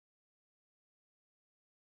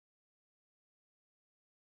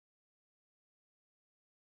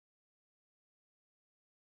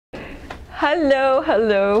Hello,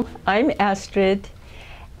 hello. I'm Astrid,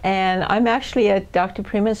 and I'm actually at Dr.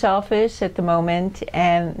 Prema's office at the moment,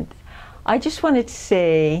 and I just wanted to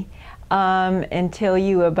say and tell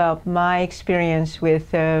you about my experience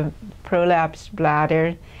with prolapsed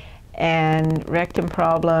bladder and rectum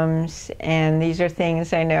problems, and these are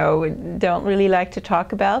things I know don't really like to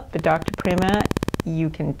talk about, but Dr. Prema, you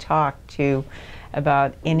can talk to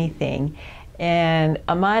about anything. And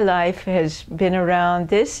my life has been around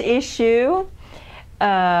this issue,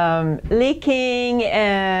 leaking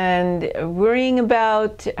and worrying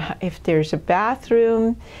about if there's a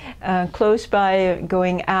bathroom close by,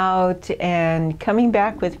 going out and coming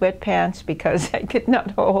back with wet pants because I could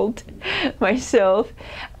not hold myself.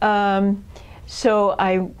 So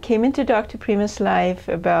I came into Dr. Prema's life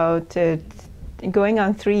about going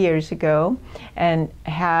on 3 years ago, and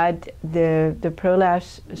had the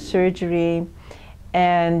prolapse surgery,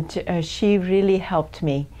 and she really helped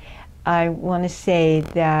me. I want to say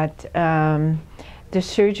that the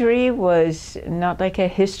surgery was not like a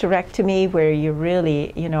hysterectomy where you're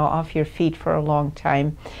really, off your feet for a long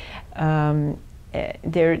time.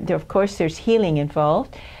 Of course, there's healing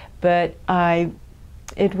involved, but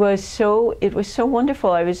it was so wonderful.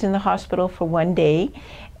 I was in the hospital for 1 day,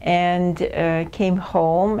 and came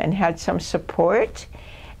home and had some support,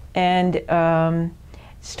 and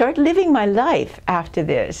started living my life after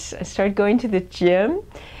this. I started going to the gym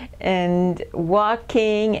and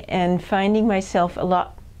walking and finding myself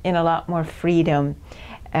in a lot more freedom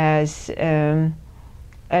as I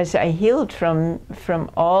healed from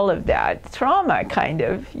all of that trauma, kind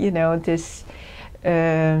of, this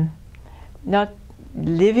not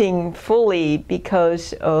living fully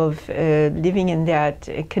because of living in that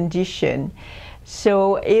condition.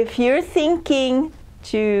 So if you're thinking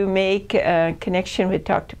to make a connection with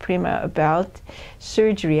Dr. Prema about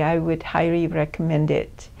surgery, I would highly recommend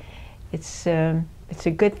it. It's a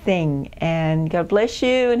good thing, and God bless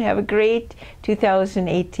you and have a great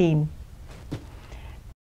 2018.